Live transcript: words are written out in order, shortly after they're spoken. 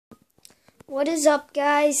What is up,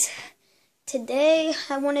 guys? Today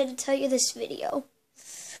I wanted to tell you this video,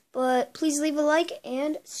 but please leave a like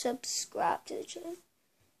and subscribe to the channel.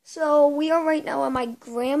 So we are right now at my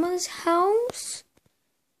grandma's house,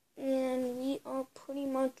 and we are pretty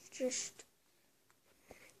much just,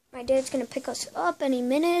 my dad's gonna pick us up any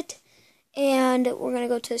minute, and we're gonna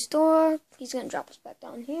go to the store. He's gonna drop us back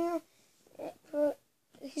down here.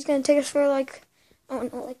 He's gonna take us for like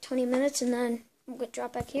 20 minutes, and then we'll get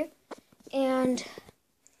dropped back here. And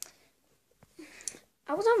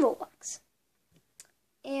I was on Roblox,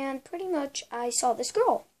 and pretty much I saw this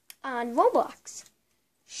girl on Roblox.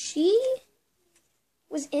 She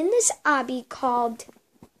was in this obby called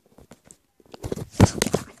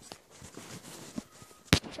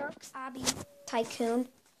Shark Obby Tycoon.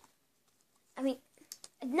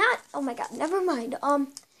 Oh my god, never mind.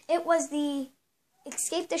 It was the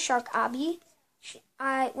Escape the Shark Obby.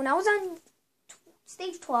 When I was on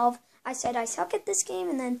stage 12, I said I suck at this game,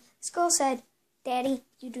 and then this girl said, "Daddy,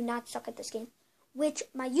 you do not suck at this game." Which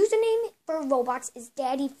my username for Roblox is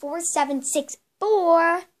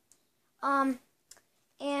Daddy4764.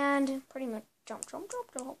 And pretty much jump.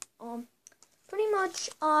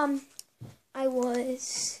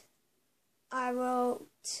 I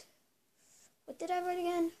wrote, what did I write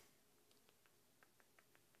again?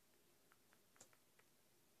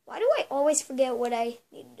 Why do I always forget what I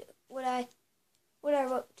need to do? What I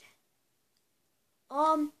wrote?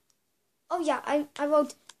 Oh yeah, I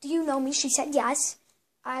wrote, "Do you know me?" She said, "Yes."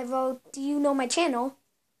 I wrote, "Do you know my channel?"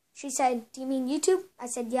 She said, "Do you mean YouTube?" I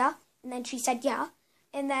said, "Yeah." And then she said, "Yeah."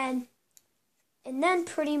 And then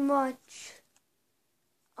pretty much,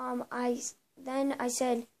 I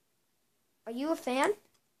said, "Are you a fan?"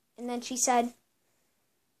 And then she said,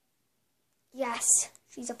 "Yes,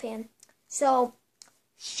 she's a fan." So,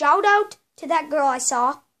 shout out to that girl I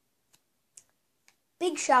saw.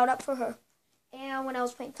 Big shout out for her. And when I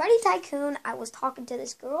was playing Freddy Tycoon, I was talking to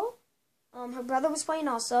this girl. Her brother was playing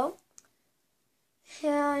also.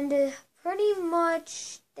 And pretty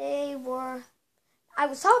much I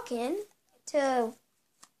was talking to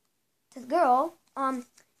the girl.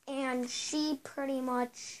 And she pretty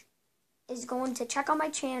much is going to check on my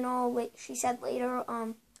channel, she said later.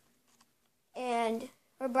 And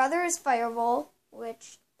her brother is Fireball,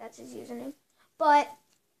 which that's his username. But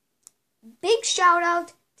big shout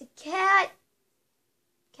out to Catlog2911.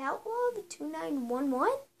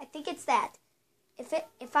 I think it's that. If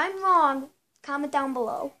I'm wrong, comment down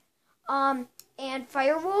below. And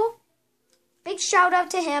Firewall, big shout out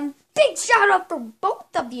to him. Big shout out for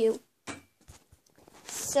both of you.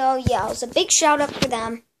 So yeah, it was a big shout out for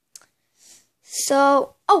them.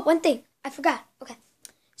 So, oh, one thing I forgot. Okay,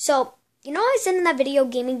 so you know I said in that video,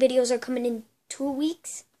 gaming videos are coming in 2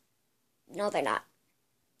 weeks. No, they're not.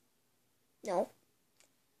 No,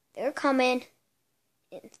 they're coming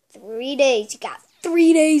in 3 days. You got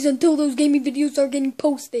 3 days until those gaming videos are getting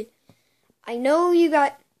posted. I know you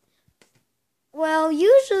got, well,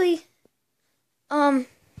 usually, I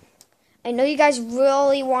know you guys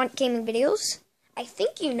really want gaming videos. I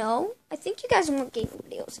think you guys want gaming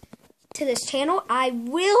videos to this channel. I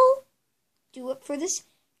will do it for this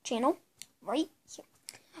channel right here.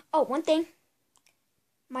 Oh, one thing.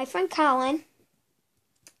 My friend Colin,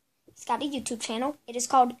 he's got a YouTube channel. It is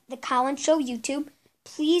called The Colin Show YouTube.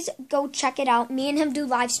 Please go check it out. Me and him do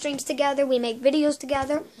live streams together. We make videos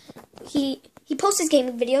together. He posts his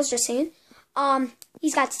gaming videos, just saying.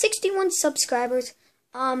 He's got 61 subscribers.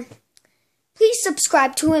 Please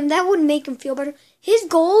subscribe to him. That would make him feel better. His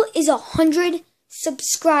goal is 100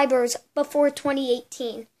 subscribers before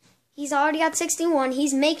 2018. He's already got 61.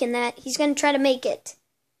 He's making that. He's going to try to make it.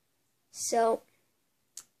 So,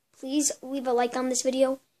 please leave a like on this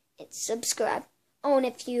video and subscribe. Oh, and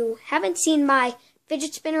if you haven't seen my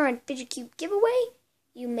fidget spinner and fidget cube giveaway,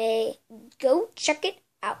 you may go check it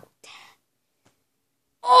out.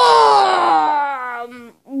 Oh,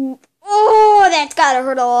 that's gotta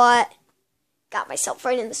hurt a lot. Got myself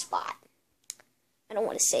right in the spot. I don't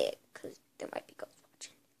want to say it because there might be ghosts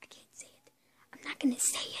watching. I can't say it. I'm not gonna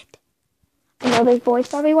say it. I know there's boys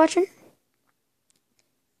probably watching,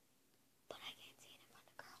 but I can't say it in front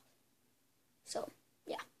of girls. So,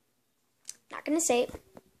 yeah. Not gonna say it.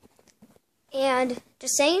 And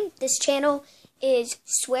just saying, this channel is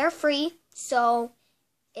swear-free, so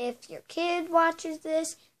if your kid watches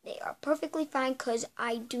this, they are perfectly fine because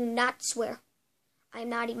I do not swear. I'm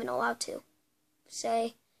not even allowed to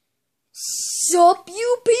say, "Sup,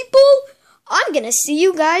 you people? I'm gonna see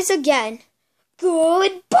you guys again.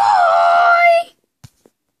 Goodbye!"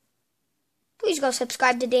 Please go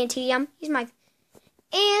subscribe to dantdm.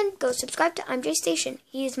 And go subscribe to imjaystation.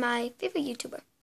 He is my favorite YouTuber.